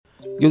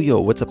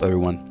Yo, what's up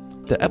everyone?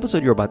 The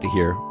episode you're about to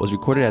hear was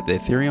recorded at the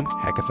Ethereum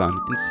Hackathon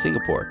in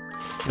Singapore,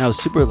 and I was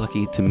super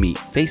lucky to meet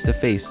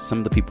face-to-face some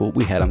of the people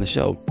we had on the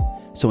show.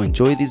 So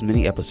enjoy these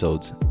mini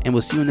episodes, and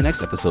we'll see you in the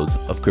next episodes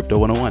of Crypto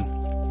 101.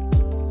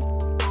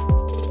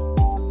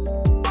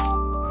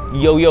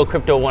 Yo,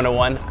 Crypto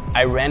 101.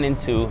 I ran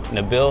into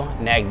Nabil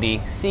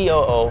Nagdi,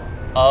 COO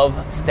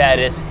of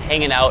Status,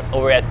 hanging out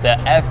over at the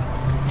F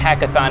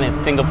Hackathon in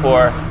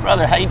Singapore.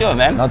 Brother, how you doing,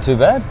 man? Not too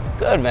bad.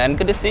 Good, man.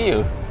 Good to see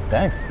you.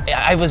 Thanks.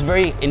 I was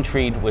very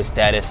intrigued with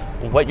Status,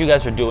 what you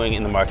guys are doing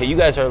in the market. You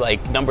guys are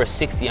like number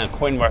 60 on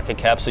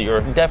CoinMarketCap, so you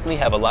definitely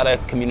have a lot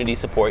of community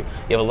support.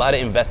 You have a lot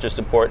of investor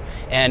support,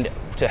 and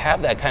to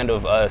have that kind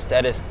of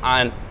status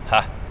on,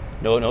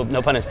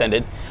 no pun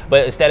intended,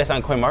 but status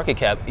on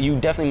CoinMarketCap, you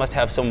definitely must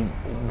have some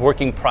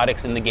working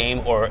products in the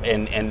game or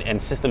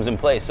and systems in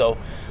place. So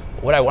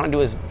what I want to do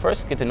is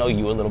first get to know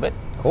you a little bit.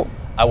 Cool.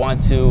 I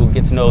want to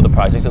get to know the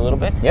project a little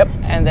bit. Yep.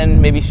 And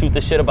then maybe shoot the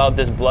shit about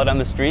this blood on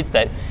the streets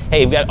that,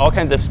 hey, we've got all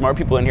kinds of smart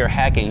people in here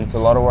hacking. It's a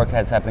lot of work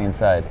that's happening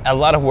inside. A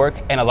lot of work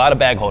and a lot of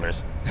bag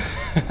holders.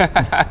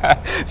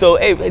 So,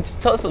 hey,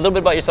 tell us a little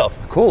bit about yourself.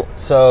 Cool.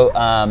 So,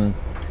 I'm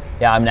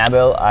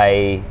Nabil.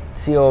 I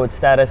CEO at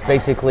Status.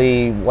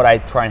 Basically, what I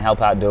try and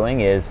help out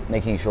doing is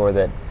making sure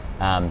that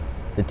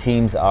the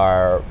teams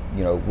are,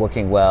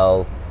 working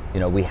well.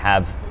 We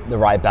have the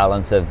right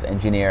balance of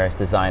engineers,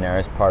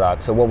 designers,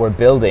 products. So what we're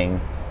building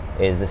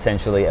is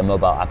essentially a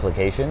mobile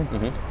application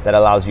that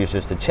allows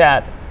users to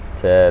chat,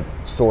 to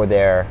store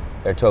their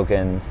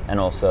tokens, and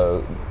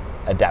also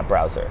a dApp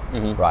browser,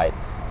 right?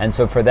 And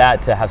so for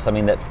that to have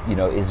something that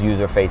is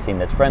user-facing,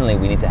 that's friendly,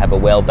 we need to have a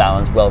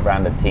well-balanced,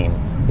 well-rounded team.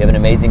 We have an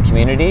amazing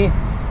community,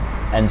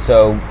 and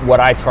so what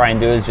I try and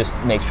do is just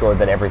make sure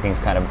that everything's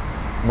kind of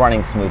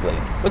running smoothly.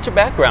 What's your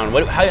background?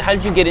 How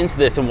did you get into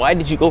this, and why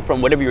did you go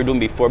from whatever you were doing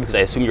before, because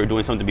I assume you were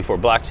doing something before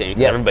blockchain,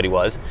 because everybody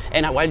was,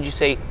 and why did you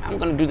say, I'm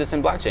going to do this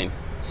in blockchain?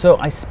 So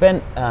I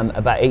spent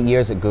about 8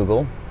 years at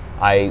Google.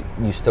 I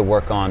used to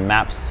work on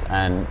Maps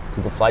and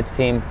Google Flights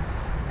team,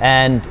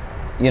 and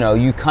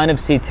you kind of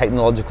see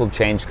technological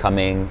change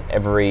coming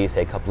every,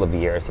 say, couple of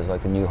years. There's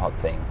like the new hot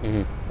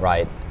thing,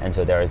 right? And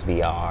so there's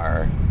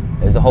VR,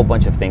 there's a whole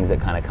bunch of things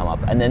that kind of come up,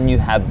 and then you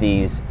have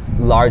these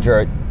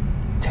larger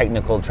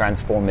technical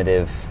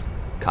transformative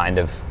kind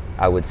of,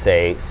 I would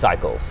say,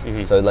 cycles.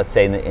 So let's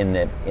say in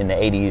the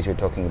 80s you're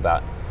talking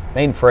about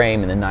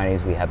mainframe, in the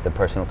 90s we have the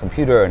personal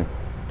computer, and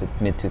the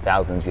mid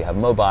 2000s you have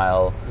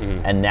mobile,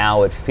 and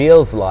now it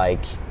feels like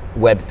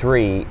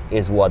Web3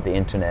 is what the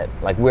internet,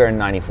 like we're in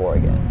 94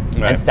 again,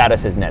 and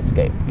Status is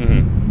Netscape,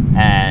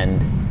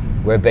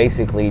 and we're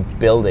basically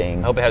building.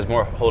 I hope it has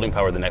more holding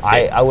power than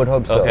Netscape. I would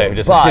hope so. Okay,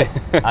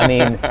 but I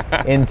mean,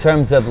 in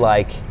terms of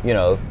like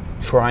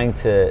trying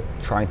to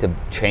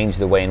change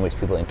the way in which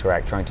people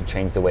interact, trying to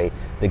change the way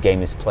the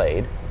game is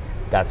played.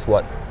 That's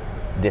what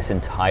this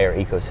entire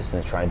ecosystem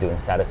is trying to do, and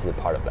Status is a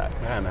part of that.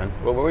 Yeah, man.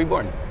 Where were you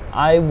born?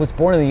 I was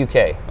born in the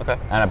UK. Okay.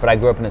 But I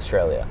grew up in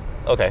Australia.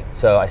 Okay.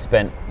 So I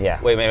spent,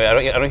 Wait, I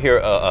don't hear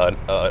an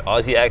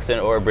Aussie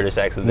accent or a British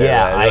accent there.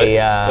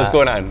 Yeah, what's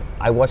going on?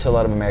 I watch a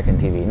lot of American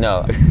TV.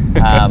 No.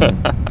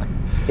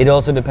 It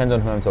also depends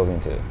on who I'm talking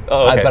to.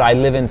 Oh, okay. But I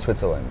live in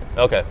Switzerland.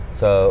 Okay.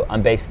 So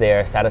I'm based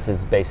there, Status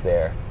is based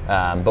there,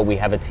 but we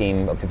have a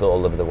team of people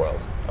all over the world.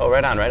 Oh,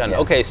 right on. Yeah.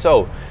 Okay,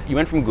 so you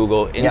went from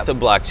Google into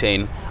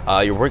blockchain.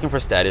 You're working for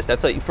Status.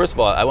 That's like, first of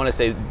all, I want to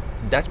say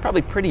that's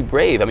probably pretty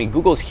brave. I mean,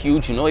 Google's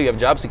huge. You have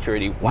job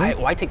security.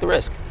 Why take the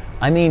risk?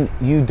 I mean,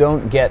 you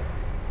don't get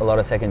a lot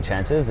of second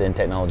chances in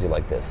technology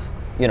like this.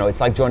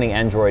 It's like joining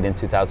Android in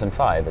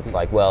 2005. It's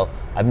like, well,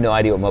 I have no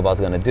idea what mobile's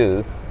going to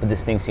do, but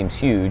this thing seems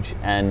huge,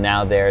 and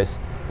now there's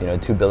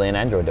 2 billion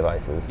Android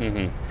devices.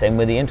 Same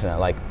with the internet.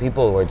 Like,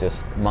 people were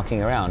just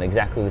mucking around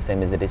exactly the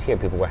same as it is here.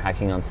 People were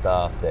hacking on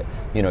stuff that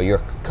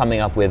you're coming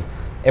up with.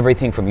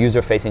 Everything from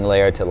user-facing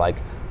layer to like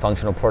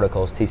functional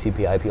protocols,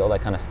 TCP, IP, all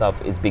that kind of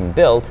stuff is being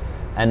built,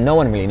 and no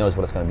one really knows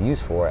what it's going to be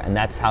used for. And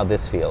that's how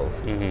this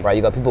feels, right?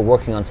 You got people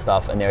working on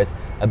stuff, and there's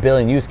a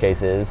billion use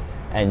cases,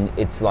 and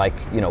it's like,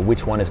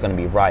 which one is going to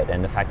be right?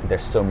 And the fact that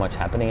there's so much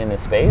happening in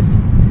this space,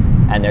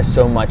 and there's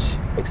so much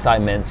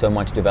excitement, so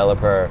much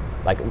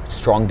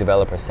strong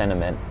developer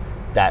sentiment,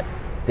 that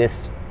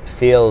this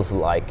feels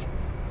like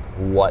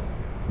what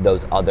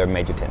those other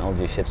major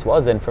technology shifts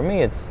was. And for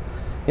me, it's,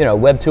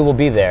 Web 2 will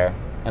be there,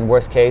 and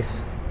worst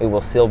case, it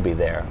will still be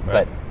there.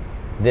 Right. But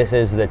this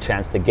is the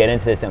chance to get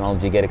into this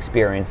technology, get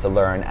experience, to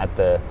learn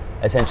at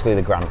essentially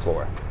the ground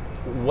floor.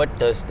 What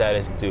does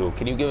Status do?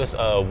 Can you give us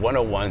a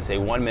 101, say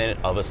 1 minute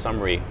of a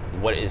summary?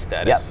 What is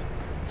Status?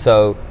 Yep.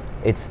 So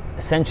it's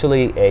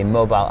essentially a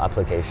mobile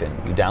application.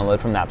 You download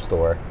from the App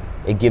Store.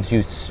 It gives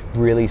you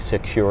really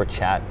secure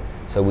chat.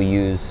 So we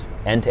use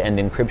end-to-end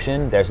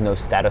encryption. There's no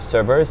status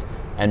servers,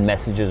 and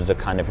messages are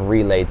kind of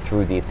relayed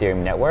through the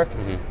Ethereum network.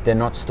 They're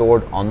not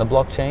stored on the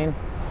blockchain,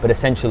 but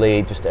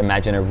essentially just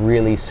imagine a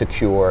really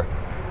secure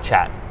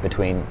chat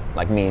between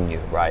like me and you,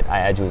 right? I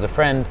add you as a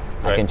friend,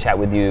 I can chat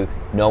with you,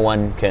 no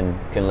one can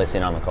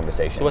listen on the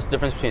conversation. So what's the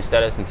difference between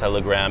Status and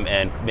Telegram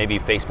and maybe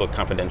Facebook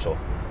Confidential?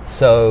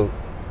 So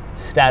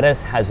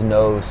Status has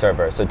no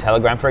server. So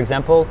Telegram, for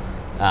example,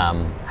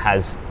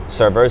 has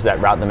servers that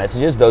route the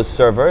messages. Those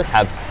servers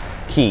have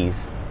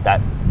keys that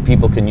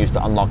people can use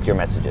to unlock your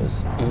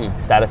messages.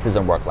 Status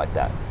doesn't work like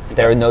that. So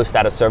there are no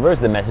status servers.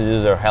 The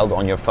messages are held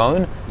on your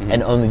phone,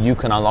 and only you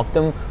can unlock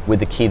them with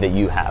the key that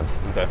you have.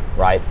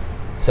 Right?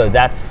 So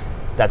that's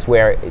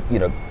where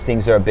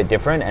things are a bit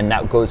different, and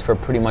that goes for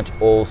pretty much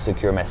all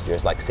secure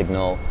messages like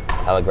Signal,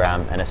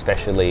 Telegram, and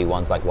especially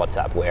ones like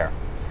WhatsApp, where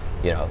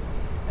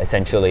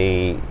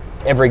essentially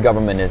every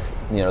government is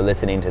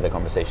listening to the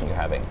conversation you're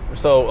having.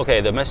 So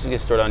okay, the message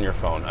gets stored on your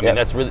phone. I mean,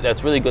 that's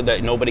really good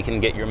that nobody can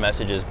get your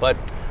messages. But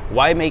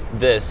why make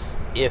this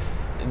if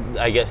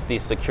I guess the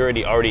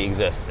security already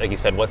exists? Like you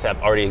said, WhatsApp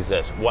already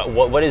exists.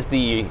 What is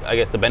the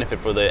benefit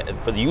for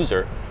the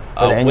user?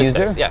 For the end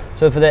user? Yeah.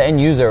 So for the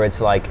end user, it's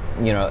like,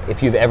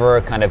 if you've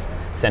ever kind of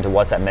sent a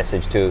WhatsApp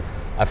message to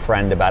a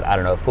friend about, I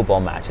don't know, a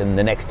football match, and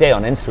the next day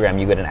on Instagram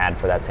you get an ad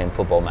for that same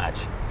football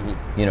match.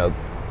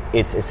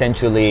 It's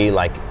essentially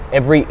like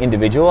every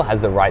individual has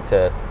the right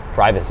to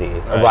privacy,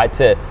 a right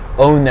to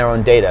own their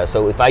own data.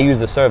 So if I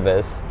use a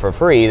service for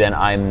free, then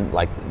I'm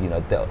like,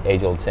 the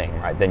age-old saying,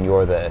 right? Then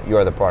you're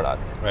the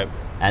product. Right.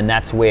 And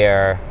that's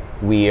where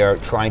we are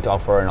trying to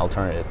offer an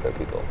alternative for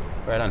people.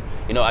 Right on.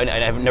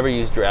 I've never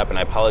used your app, and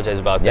I apologize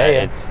about that.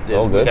 Yeah. It's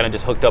all good. We kind of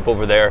just hooked up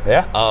over there.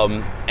 Yeah.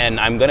 And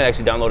I'm going to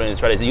actually download it and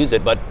try to use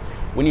it. But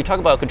when you talk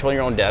about controlling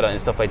your own data and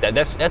stuff like that,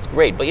 that's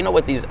great. But you know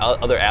what these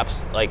other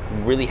apps like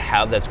really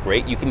have that's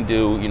great? You can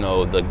do,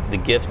 the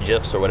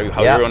GIFs or whatever,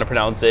 however you want to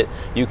pronounce it.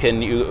 You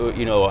can,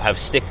 have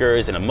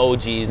stickers and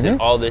emojis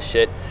and all this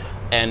shit.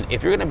 And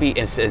if you're going to be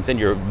and send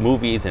your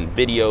movies and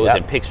videos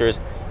and pictures,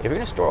 if you're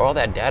going to store all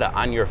that data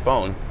on your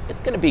phone, it's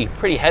going to be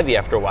pretty heavy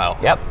after a while.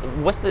 Yep.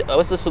 What's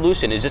the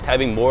solution? Is just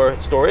having more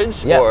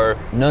storage? Or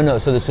no.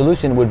 So the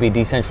solution would be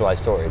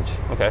decentralized storage.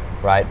 Okay.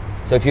 Right.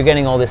 So if you're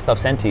getting all this stuff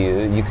sent to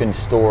you, you can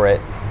store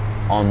it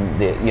on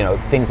the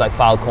things like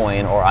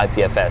Filecoin or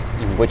IPFS,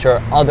 which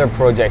are other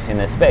projects in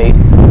this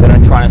space that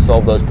are trying to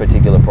solve those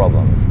particular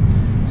problems.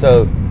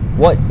 So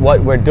what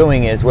we're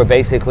doing is we're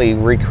basically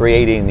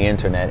recreating the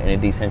internet in a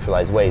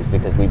decentralized ways,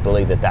 because we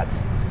believe that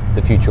that's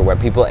the future, where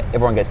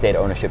everyone gets data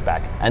ownership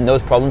back. And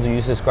those problems you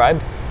just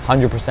described,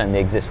 100%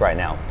 they exist right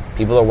now.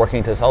 People are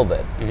working to solve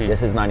it.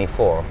 This is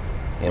 94.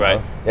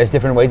 Right. There's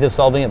different ways of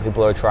solving it.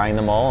 People are trying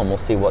them all, and we'll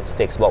see what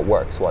sticks, what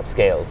works, what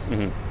scales.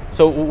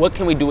 So what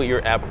can we do with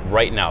your app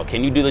right now?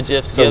 Can you do the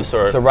GIFs?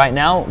 So right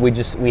now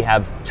we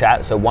have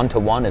chat, so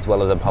one-to-one as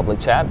well as a public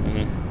chat.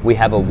 We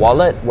have a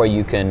wallet where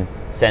you can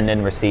send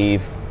and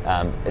receive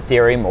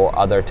Ethereum or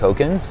other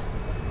tokens.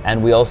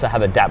 And we also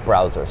have a dApp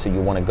browser. So you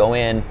want to go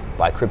in,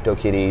 buy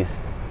CryptoKitties,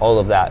 all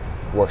of that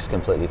works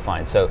completely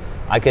fine. So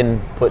I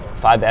can put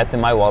 5 ETH in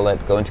my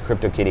wallet, go into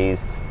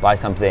CryptoKitties, buy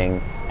something,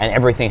 and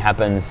everything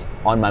happens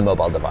on my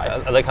mobile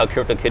device. I like how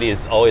CryptoKitty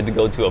is always the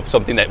go-to of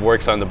something that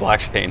works on the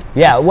blockchain.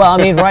 Yeah, well, I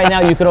mean, right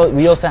now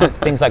we also have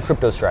things like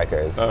Crypto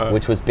Strikers,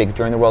 which was big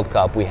during the World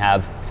Cup. We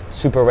have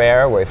Super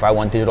Rare, where if I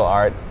want digital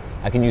art,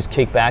 I can use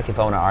Kickback if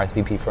I want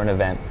to RSVP for an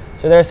event.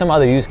 So there are some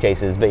other use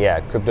cases, but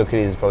yeah,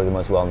 CryptoKitties is probably the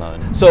most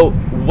well-known. So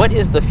what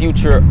is the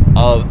future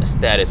of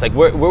Status? Like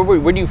where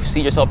do you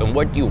see yourself, and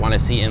what do you want to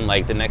see in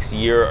like the next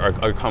year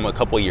or come a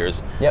couple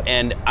years? Yep.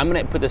 And I'm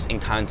going to put this in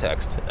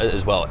context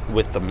as well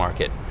with the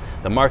market.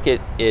 The market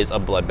is a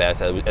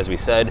bloodbath, as we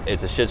said.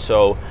 It's a shit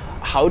show.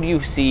 How do you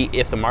see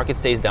if the market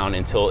stays down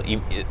until,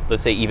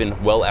 let's say,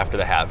 even well after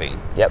the halving?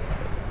 Yep.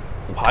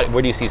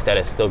 Where do you see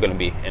Status still going to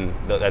be in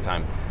that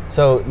time?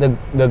 So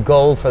the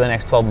goal for the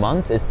next 12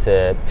 months is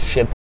to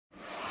ship.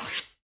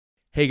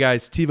 Hey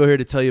guys, TiVo here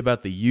to tell you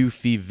about the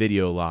Eufy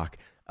Video Lock,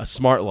 a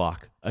smart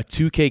lock, a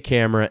 2K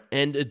camera,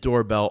 and a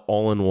doorbell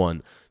all in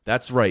one.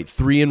 That's right,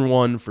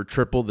 3-in-1 for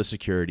triple the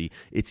security.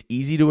 It's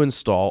easy to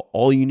install.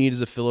 All you need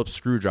is a Phillips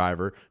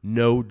screwdriver.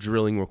 No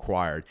drilling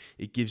required.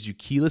 It gives you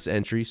keyless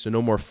entry, so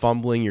no more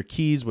fumbling your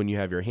keys when you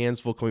have your hands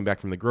full coming back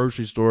from the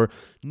grocery store.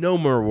 No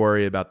more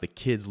worry about the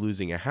kids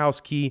losing a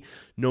house key.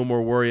 No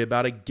more worry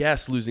about a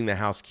guest losing the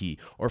house key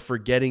or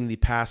forgetting the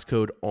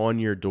passcode on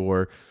your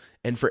door.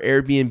 And for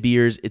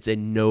Airbnbers, it's a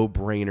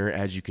no-brainer,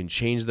 as you can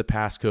change the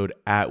passcode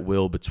at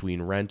will between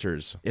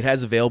renters. It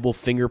has available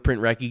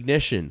fingerprint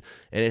recognition,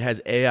 and it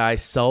has AI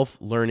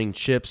self-learning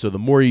chips, so the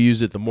more you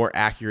use it, the more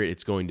accurate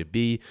it's going to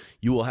be.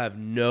 You will have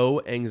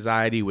no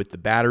anxiety with the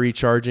battery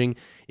charging.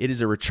 It is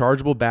a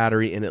rechargeable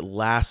battery, and it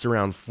lasts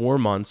around 4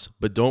 months,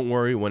 but don't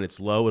worry, when it's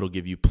low, it'll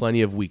give you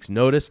plenty of weeks'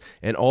 notice,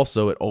 and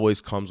also it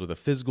always comes with a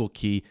physical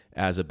key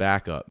as a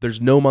backup.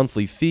 There's no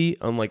monthly fee,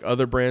 unlike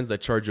other brands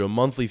that charge you a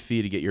monthly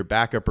fee to get your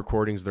backup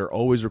recordings. They're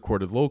always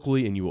recorded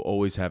locally, and you will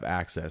always have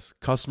access.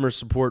 Customer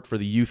support for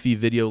the Eufy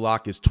Video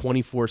Lock is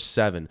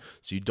 24/7,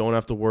 so you don't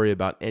have to worry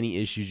about any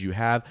issues you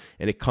have,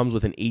 and it comes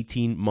with an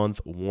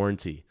 18-month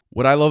warranty.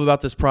 What I love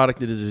about this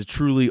product is it's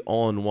truly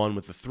all-in-one.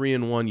 With the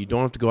 3-in-1, you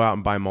don't have to go out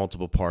and buy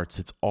multiple parts.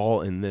 It's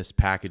all in this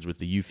package with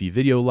the Eufy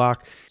Video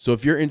Lock. So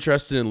if you're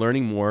interested in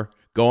learning more,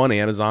 go on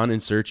Amazon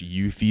and search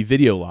Eufy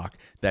Video Lock.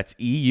 That's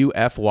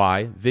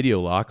EUFY Video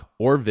Lock,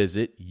 or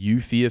visit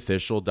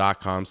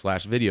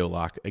eufyofficial.com/video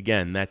lock.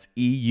 Again, that's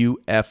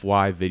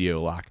EUFY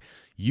Video Lock.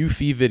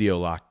 Eufy Video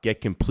Lock. Get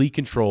complete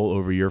control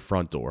over your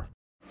front door.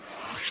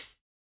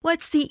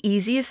 What's the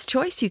easiest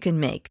choice you can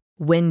make?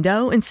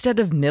 Window instead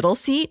of middle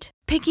seat?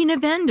 Picking a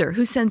vendor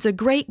who sends a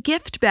great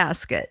gift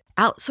basket?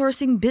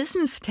 Outsourcing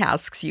business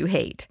tasks you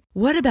hate?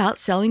 What about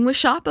selling with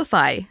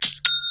Shopify?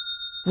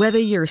 Whether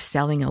you're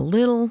selling a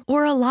little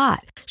or a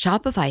lot,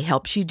 Shopify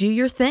helps you do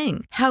your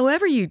thing,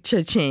 however you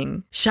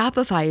cha-ching.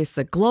 Shopify is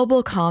the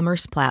global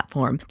commerce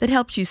platform that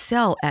helps you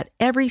sell at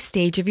every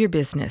stage of your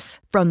business.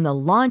 From the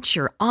launch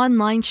your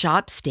online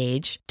shop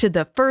stage to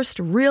the first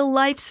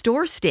real-life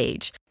store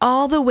stage,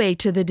 all the way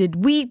to the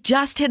did we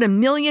just hit 1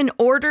 million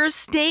orders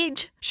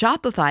stage.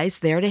 Shopify's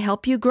there to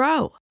help you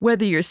grow.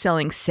 Whether you're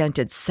selling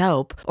scented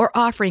soap or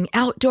offering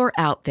outdoor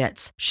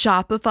outfits,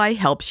 Shopify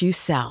helps you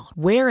sell.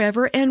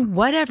 Wherever and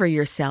whatever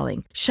you're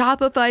selling,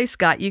 Shopify's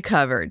got you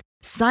covered.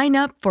 Sign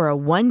up for a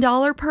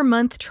 $1 per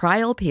month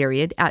trial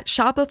period at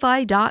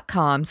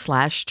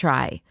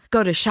shopify.com/try.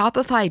 Go to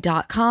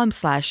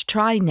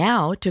shopify.com/try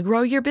now to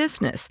grow your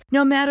business,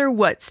 no matter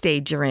what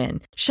stage you're in.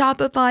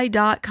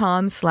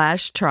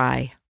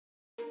 Shopify.com/try.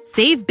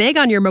 Save big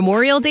on your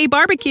Memorial Day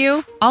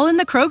barbecue, all in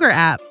the Kroger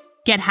app.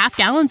 Get half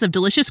gallons of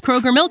delicious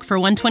Kroger milk for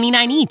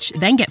 $1.29 each.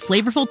 Then get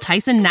flavorful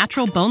Tyson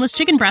natural boneless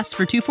chicken breasts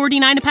for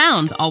 $2.49 a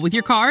pound, all with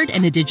your card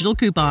and a digital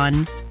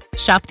coupon.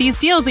 Shop these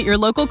deals at your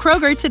local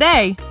Kroger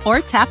today,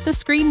 or tap the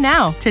screen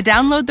now to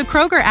download the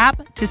Kroger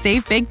app to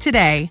save big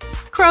today.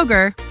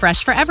 Kroger,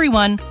 fresh for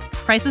everyone.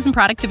 Prices and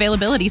product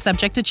availability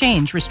subject to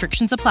change.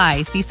 Restrictions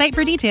apply. See site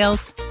for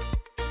details.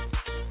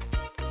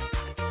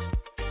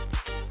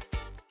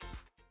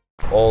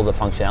 All the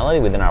functionality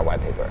within our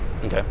white paper.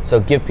 Okay. So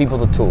give people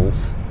the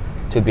tools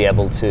to be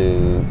able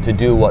to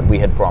do what we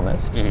had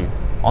promised.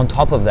 Mm-hmm. On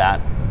top of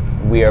that,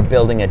 we are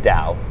building a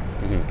DAO,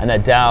 and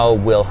that DAO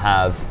will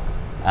have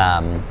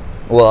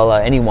will allow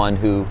anyone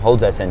who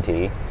holds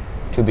SNT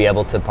to be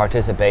able to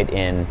participate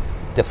in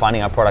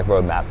defining our product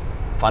roadmap,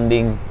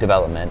 funding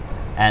development,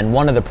 and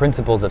one of the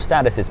principles of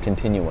Status is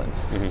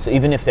continuance. Mm-hmm. So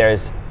even if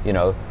there's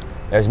no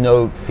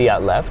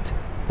fiat left,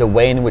 the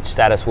way in which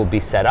Status will be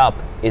set up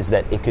is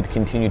that it could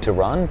continue to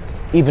run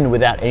even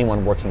without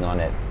anyone working on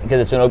it,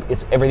 because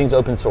everything's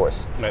open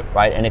source,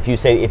 right? And if you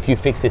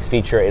fix this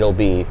feature, it'll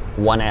be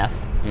 1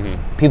 ETH. Mm-hmm.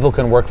 People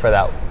can work for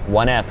that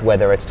 1 ETH,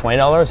 whether it's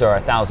 $20 or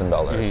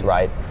 $1,000,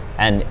 right?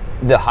 And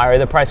the higher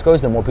the price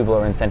goes, the more people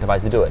are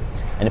incentivized to do it.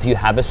 And if you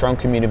have a strong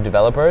community of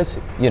developers,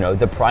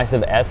 the price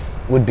of ETH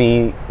would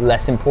be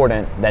less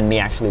important than me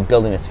actually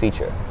building this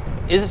feature.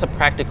 Is this a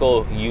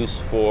practical use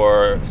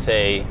for,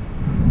 say,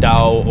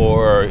 DAO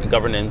or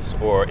governance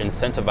or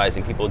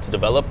incentivizing people to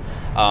develop?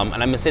 And I'm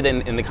going to say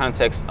that in the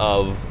context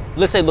of,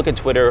 let's say, look at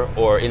Twitter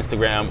or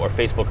Instagram or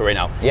Facebook right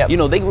now. Yep.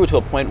 They grew to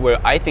a point where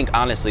I think,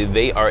 honestly,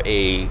 they are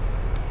a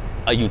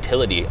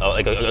utility,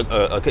 like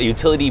a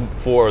utility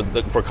for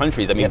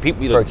countries. I mean,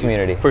 people, for a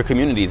community. For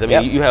communities. I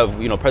mean, you have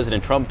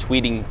President Trump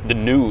tweeting the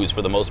news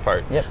for the most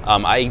part. Yep.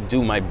 I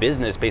do my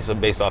business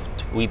based off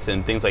tweets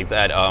and things like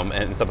that,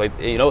 and stuff like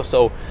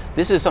So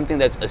this is something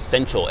that's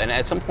essential. And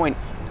at some point,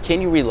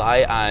 can you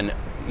rely on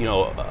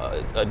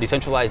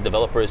decentralized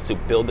developers to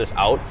build this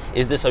out?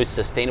 Is this a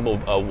sustainable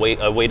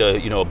way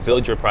to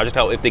build your project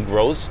out if it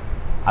grows?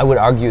 I would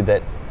argue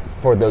that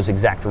for those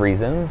exact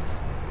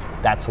reasons,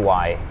 that's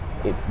why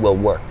it will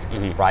work,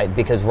 right?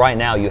 Because right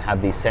now you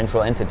have these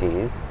central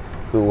entities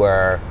who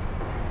I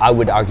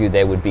would argue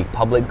they would be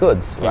public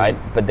goods, right?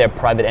 But they're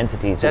private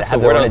entities. That's that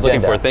have the word their I own was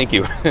agenda. looking for. Thank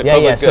you.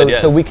 Yeah. Good,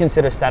 So we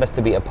consider Status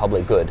to be a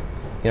public good.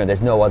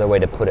 There's no other way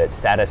to put it.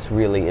 Status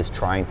really is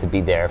trying to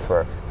be there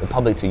for the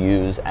public to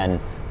use, and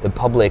the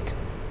public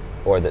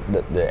or the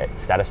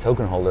Status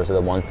token holders are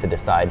the ones to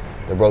decide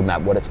the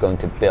roadmap, what it's going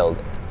to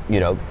build.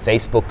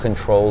 Facebook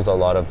controls a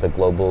lot of the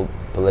global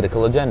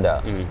political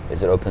agenda.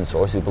 Is it open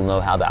source? People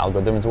know how the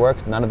algorithms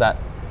works. None of that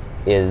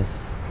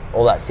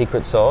all that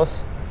secret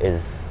sauce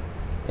is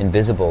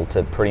invisible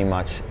to pretty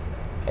much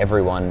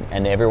everyone,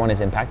 and everyone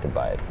is impacted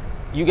by it.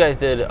 You guys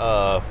did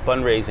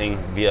fundraising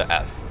via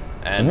ETH,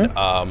 and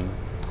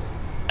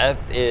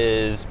ETH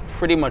is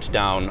pretty much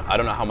down. I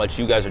don't know how much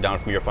you guys are down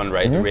from your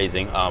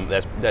fundraising.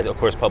 That's of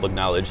course public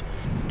knowledge.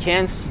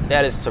 Can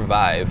Status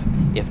survive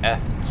if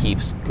ETH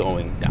keeps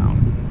going down?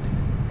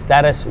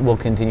 Status will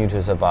continue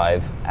to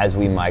survive as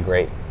we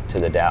migrate to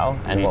the DAO,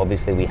 and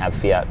obviously we have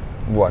fiat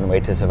runway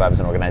to survive as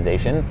an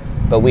organization.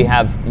 But we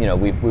have,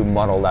 we've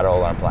modeled out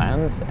all our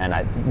plans,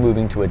 and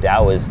moving to a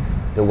DAO is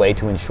the way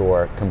to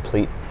ensure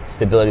complete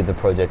stability of the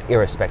project,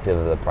 irrespective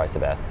of the price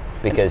of ETH,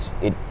 because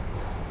it.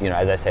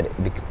 As I said,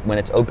 when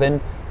it's open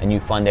and you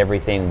fund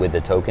everything with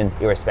the tokens,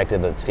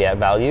 irrespective of its fiat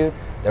value,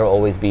 there will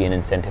always be an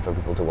incentive for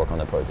people to work on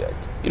the project.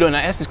 And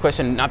I asked this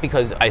question not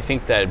because I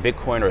think that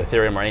Bitcoin or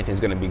Ethereum or anything is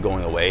going to be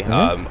going away,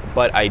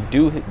 but I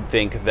do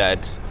think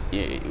that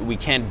we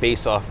can't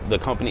base off the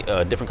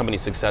different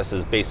companies'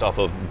 successes based off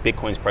of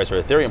Bitcoin's price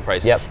or Ethereum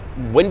price. Yep.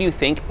 When do you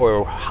think,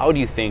 or how do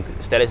you think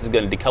Status is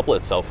going to decouple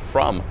itself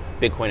from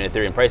Bitcoin and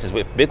Ethereum prices?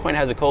 If Bitcoin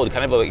has a code,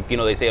 kind of like,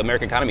 they say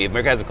American economy, if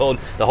America has a code,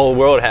 the whole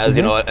world has,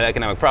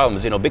 economic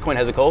problems. Bitcoin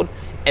has a code,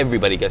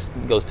 everybody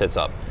goes tits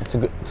up. It's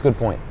a good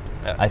point.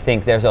 Yeah. I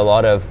think there's a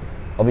lot of,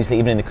 obviously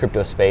even in the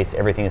crypto space,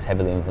 everything is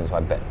heavily influenced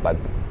by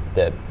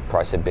the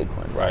price of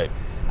Bitcoin. Right.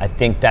 I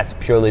think that's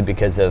purely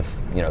because of,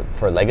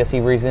 for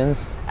legacy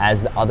reasons,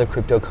 as the other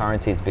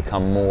cryptocurrencies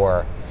become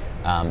more,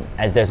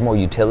 as there's more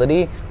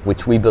utility,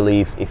 which we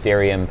believe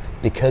Ethereum,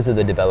 because of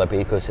the developer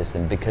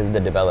ecosystem, because of the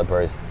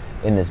developers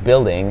in this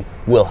building,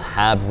 will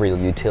have real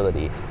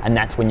utility. And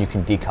that's when you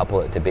can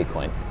decouple it to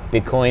Bitcoin.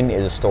 Bitcoin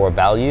is a store of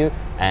value,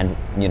 and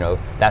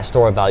that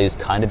store of value is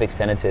kind of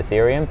extended to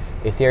Ethereum.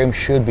 Ethereum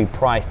should be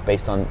priced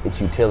based on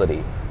its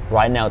utility.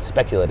 Right now it's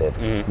speculative.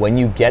 When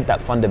you get that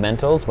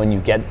fundamentals, when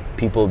you get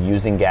people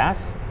using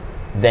gas,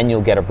 then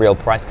you'll get a real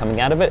price coming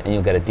out of it, and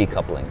you'll get a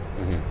decoupling.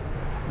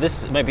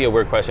 This might be a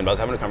weird question, but I was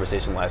having a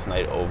conversation last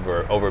night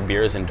over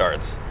beers and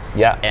darts.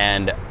 Yeah.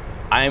 And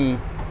I'm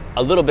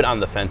a little bit on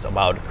the fence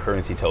about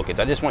currency tokens.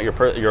 I just want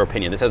your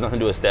opinion. This has nothing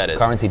to do with Status.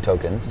 Currency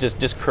tokens?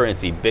 Just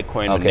currency,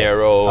 Bitcoin, Okay.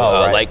 Monero,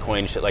 Right.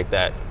 Litecoin, shit like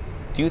that.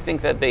 Do you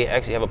think that they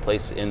actually have a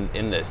place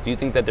in this? Do you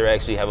think that they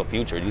actually have a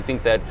future? Do you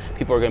think that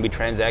people are going to be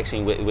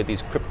transacting with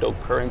these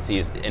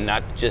cryptocurrencies and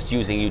not just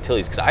using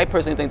utilities? Because I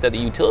personally think that the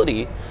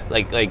utility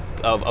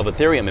of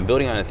Ethereum and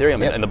building on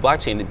Ethereum and the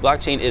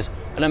blockchain is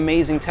an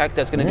amazing tech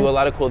that's going to do a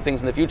lot of cool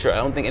things in the future. I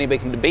don't think anybody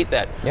can debate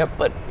that. Yep.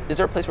 But is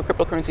there a place for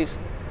cryptocurrencies?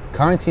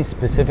 Currency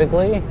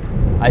specifically,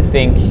 I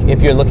think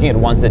if you're looking at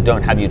ones that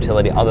don't have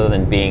utility other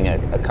than being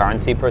a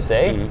currency per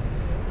se,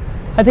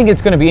 I think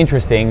it's going to be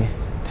interesting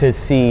to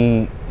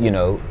see,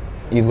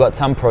 you've got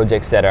some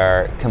projects that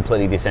are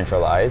completely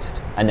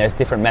decentralized, and there's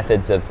different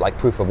methods of like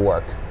proof of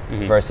work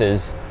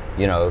versus,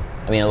 a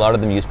lot of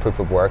them use proof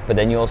of work, but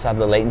then you also have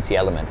the latency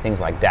element, things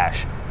like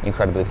Dash,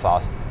 incredibly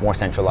fast, more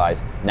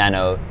centralized,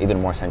 Nano,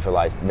 even more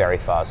centralized, very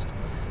fast.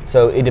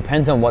 So it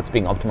depends on what's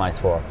being optimized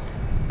for.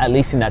 At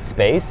least in that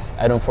space,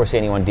 I don't foresee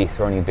anyone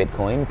dethroning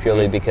Bitcoin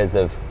purely because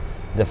of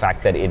the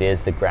fact that it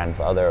is the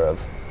grandfather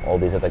of all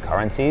these other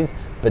currencies,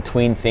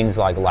 between things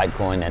like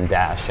Litecoin and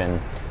Dash and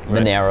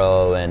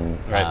Monero and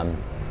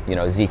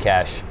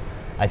Zcash.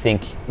 I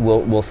think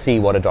we'll see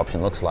what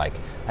adoption looks like.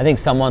 I think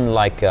someone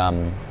like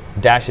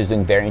Dash is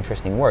doing very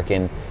interesting work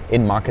in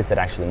markets that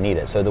actually need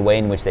it. So the way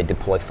in which they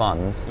deploy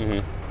funds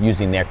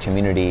using their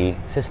community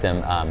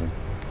system,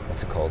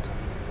 what's it called?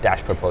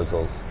 Dash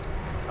proposals.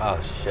 Oh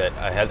shit!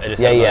 I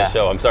just had another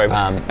show. I'm sorry.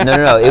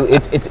 No.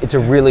 It's a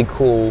really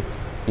cool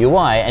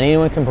UI, and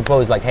anyone can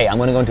propose like, hey, I'm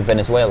going to go into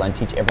Venezuela and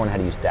teach everyone how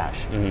to use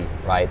Dash.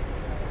 Right?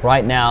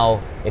 Right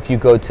now, if you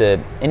go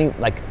to any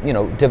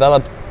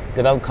developed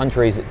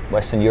countries,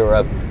 Western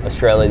Europe,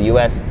 Australia, the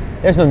US,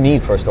 there's no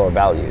need for a store of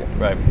value.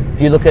 Right.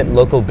 If you look at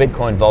local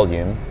Bitcoin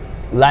volume,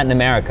 Latin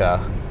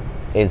America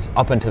is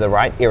up and to the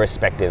right,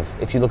 irrespective.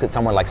 If you look at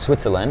somewhere like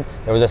Switzerland,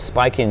 there was a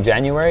spike in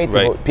January,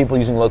 people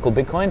using local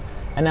Bitcoin,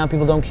 and now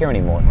people don't care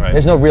anymore. Right.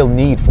 There's no real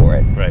need for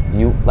it. Right.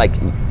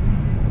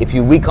 If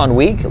you week on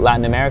week,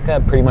 Latin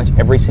America, pretty much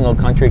every single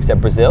country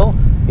except Brazil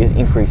is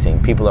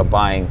increasing. People are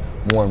buying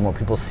more and more.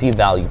 People see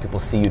value, people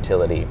see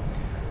utility,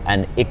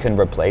 and it can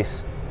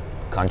replace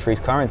countries'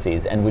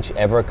 currencies. And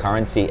whichever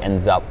currency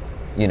ends up,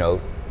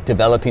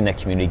 developing that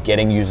community,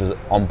 getting users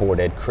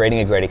onboarded, creating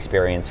a great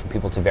experience for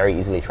people to very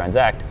easily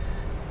transact,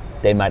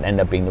 they might end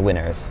up being the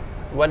winners.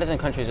 Why doesn't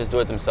countries just do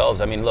it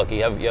themselves? I mean, look,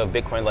 you have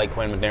Bitcoin,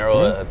 Litecoin,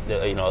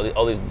 Monero,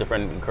 all these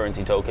different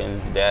currency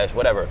tokens, Dash,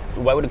 whatever.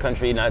 Why would a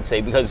country not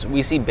say? Because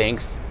we see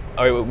banks,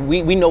 or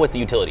we know what the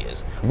utility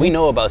is. We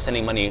know about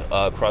sending money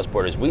across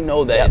borders. We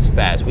know that it's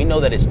fast. We know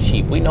that it's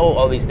cheap. We know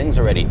all these things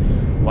already.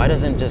 Why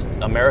doesn't just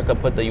America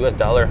put the U.S.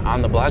 dollar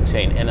on the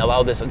blockchain and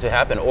allow this to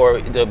happen, or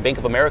the Bank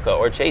of America,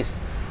 or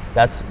Chase?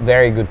 That's a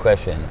very good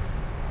question.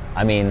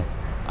 I mean,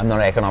 I'm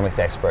not an economics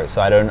expert, so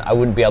I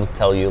wouldn't be able to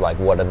tell you like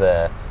what are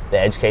the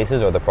edge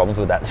cases or the problems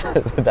with that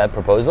with that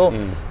proposal.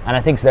 And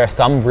I think there are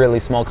some really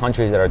small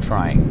countries that are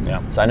trying.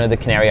 Yeah. So I know the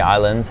Canary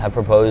Islands have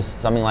proposed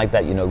something like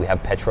that. We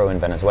have Petro in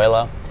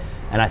Venezuela,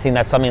 and I think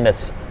that's something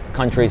that's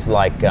countries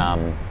like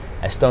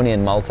Estonia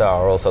and Malta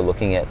are also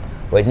looking at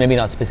ways, maybe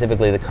not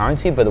specifically the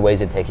currency, but the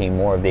ways of taking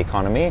more of the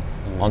economy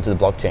onto the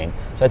blockchain.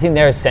 So I think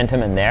there is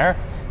sentiment there.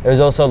 There's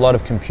also a lot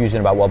of confusion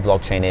about what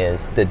blockchain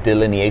is, the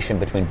delineation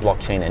between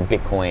blockchain and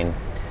Bitcoin,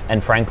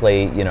 and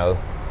frankly,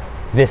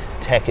 this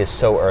tech is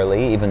so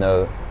early, even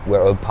though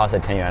we're past the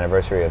 10-year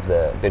anniversary of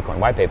the Bitcoin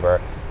white paper,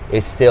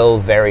 it's still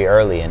very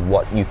early, and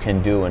what you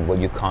can do and what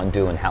you can't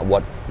do and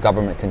what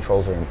government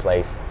controls are in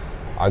place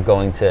are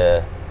going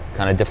to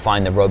kind of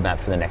define the roadmap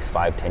for the next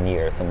 5-10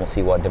 years, and we'll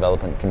see what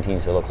development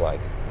continues to look like.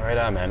 Right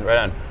on, man, right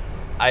on.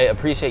 I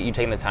appreciate you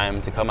taking the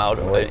time to come out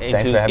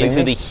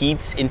into the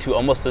heat, into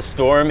almost the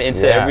storm,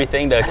 into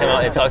everything, to come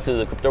out and talk to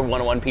the Crypto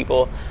 101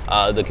 people,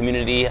 the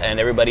community, and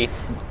everybody.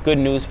 Good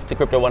news to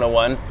Crypto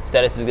 101.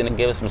 Status is going to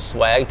give us some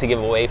swag to give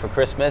away for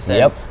Christmas,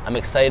 and I'm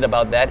excited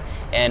about that.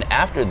 And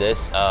after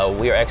this,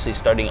 we are actually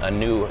starting a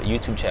new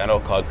YouTube channel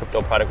called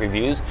Crypto Product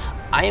Reviews.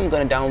 I am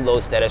going to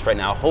download Status right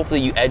now.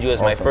 Hopefully you add you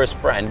as my first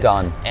friend.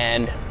 Done.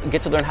 And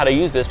get to learn how to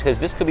use this, because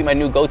this could be my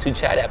new go-to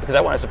chat app, because I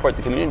want to support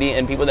the community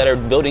and people that are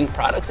building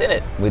products in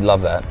it. We'd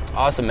love that.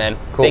 Awesome, man.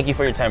 Cool. Thank you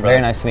for your time, brother.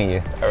 Very nice to meet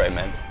you. All right,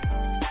 man.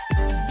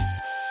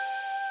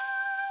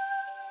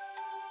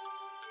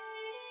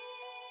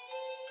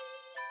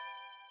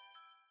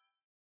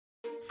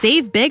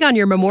 Save big on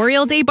your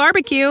Memorial Day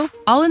barbecue,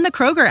 all in the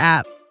Kroger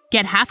app.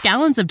 Get half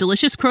gallons of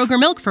delicious Kroger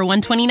milk for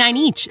 $1.29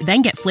 each.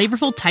 Then get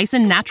flavorful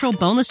Tyson natural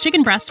boneless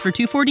chicken breasts for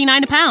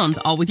 $2.49 a pound,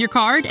 all with your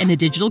card and a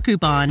digital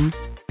coupon.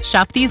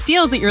 Shop these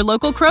deals at your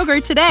local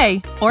Kroger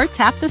today, or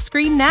tap the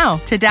screen now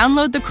to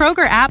download the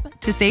Kroger app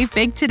to save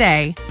big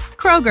today.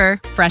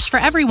 Kroger, fresh for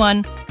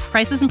everyone.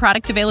 Prices and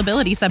product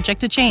availability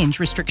subject to change.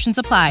 Restrictions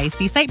apply.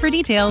 See site for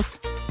details.